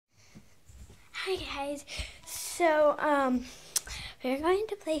Hi guys. So we're going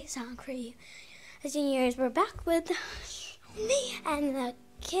to play a song for you. Seniors, we're back with me and the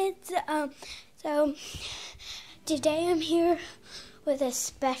kids. So today I'm here with a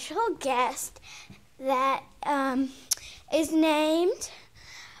special guest that is named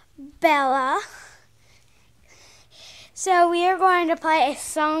Bella. So we are going to play a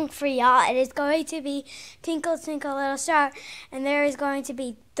song for y'all. It is going to be Twinkle Twinkle Little Star, and there is going to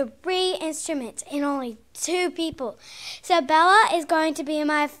be 3 instruments and only 2 people. So Bella is going to be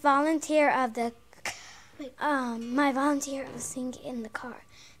my volunteer of the sing in the car.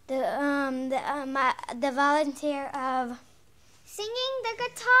 The volunteer of singing the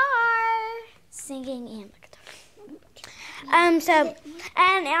guitar. Singing and the guitar.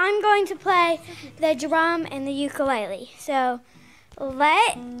 And I'm going to play the drum and the ukulele. So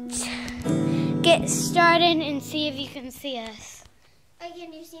let's get started and see if you can see us. Oh,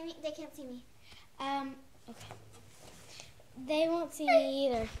 can you see me? They can't see me. Okay. They won't see me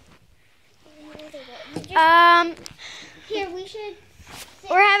either. Here, we should sit.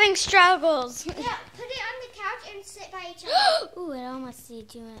 We're having struggles. Yeah, put it on the couch and sit by each other. Ooh, it almost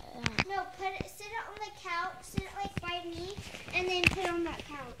did you. No, sit it on the couch, sit it like by me, and then put it on that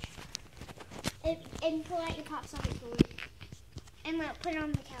couch. And pull out your pop socket cord. And put it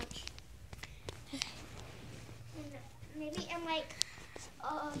on the couch. And maybe,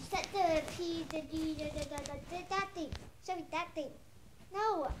 set the P, the D, that thing. Sorry, that thing.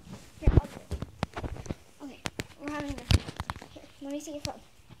 No. Here, I'll do it. Okay, we're having this. Here, let me see your phone.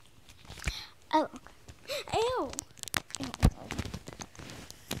 Oh, okay. Ew.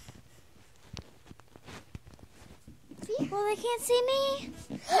 See? Well, they can't see me.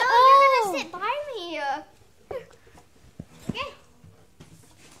 No, you're gonna sit by me. Okay.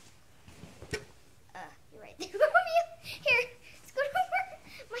 You're right there. Here, scoot over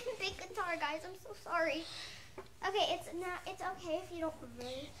my big guitar, guys. I'm so sorry. Okay, it's okay if you don't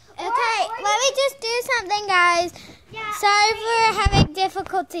really. Okay, let me just do something, guys. Yeah. Sorry for having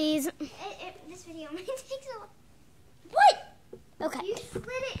difficulties. This video might take so long. What? Okay. You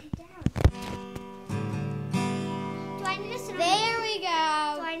slid it down. Do I need to sit on There we go.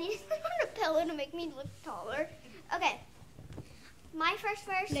 Do I need to sit on a pillow to make me look taller? Okay. My first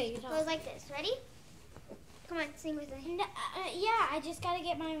verse goes like this. Ready? Come on, sing with me. No, yeah, I just gotta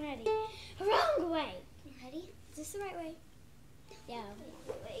get mine ready. Wrong way. Ready? Is this the right way? Yeah.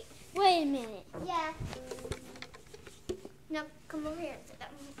 Wait a minute. Yeah. No, come over here and sit down.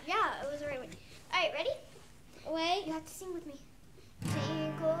 Yeah, it was the right way. All right, ready? Wait. You have to sing with me.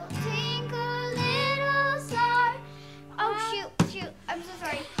 Twinkle, twinkle, little star. Oh, shoot. I'm so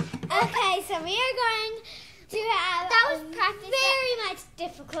sorry. Okay, so we are going to have very much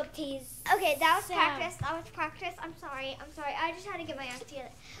difficulties. Okay, that was practice. I'm sorry. I just had to get my act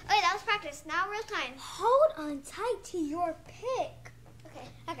together. Okay, that was practice. Now real time. Hold on tight to your pick.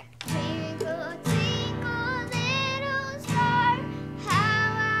 Okay. Twinkle, twinkle, little star,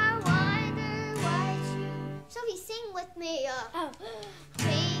 how I wonder what you... Sophie, sing with me.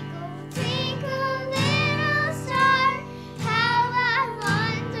 Twinkle, twinkle, little star, how I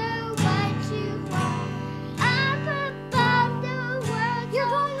wonder what you are. Up above the world. You're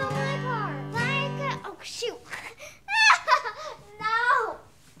going on my part. Oh, shoot. No.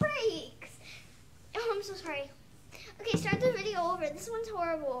 Freaks. Oh, I'm so sorry. Okay, start the video over. This one's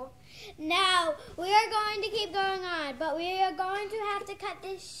horrible. No, we are going to keep going on, but we are going to have to cut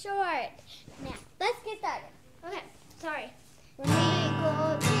this short. Now, let's get started. Okay, sorry.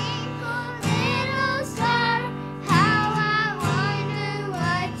 Twinkle, twinkle, little star, how I wonder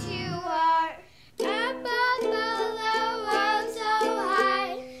what you are. Up above the world so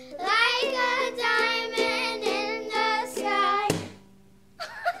high, like a diamond in the sky.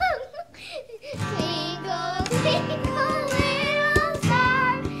 Twinkle, twinkle, little star,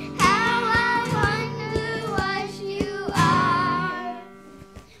 how I wonder what you are.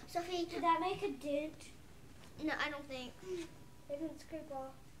 Sophie, Did that make a dent? no, I don't think. It didn't scrape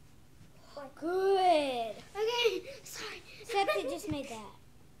off. Good. Okay, sorry. Except it just made that.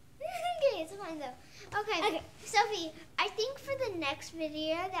 Okay, it's fine though. Okay, Sophie, I think for the next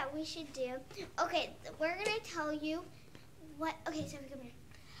video that we should do, okay, we're going to tell you what, okay, Sophie, come here.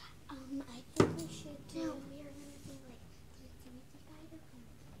 I think we should do... No, we are going to do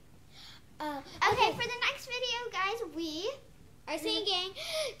okay, for the next video, guys, we are singing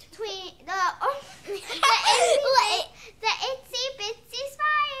the Itsy Bitsy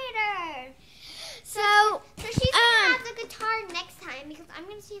Spider. So she's gonna have the guitar next time because I'm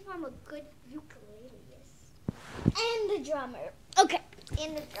gonna see if I'm a good ukuleleist. And the drummer. Okay.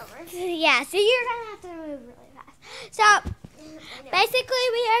 And the drummer. Yeah, so you're gonna have to move really fast. So Basically,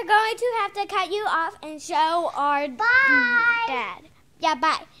 we are going to have to cut you off and show our Bye. dad. Yeah,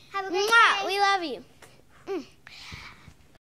 bye. Have a great Mwah, day. we love you.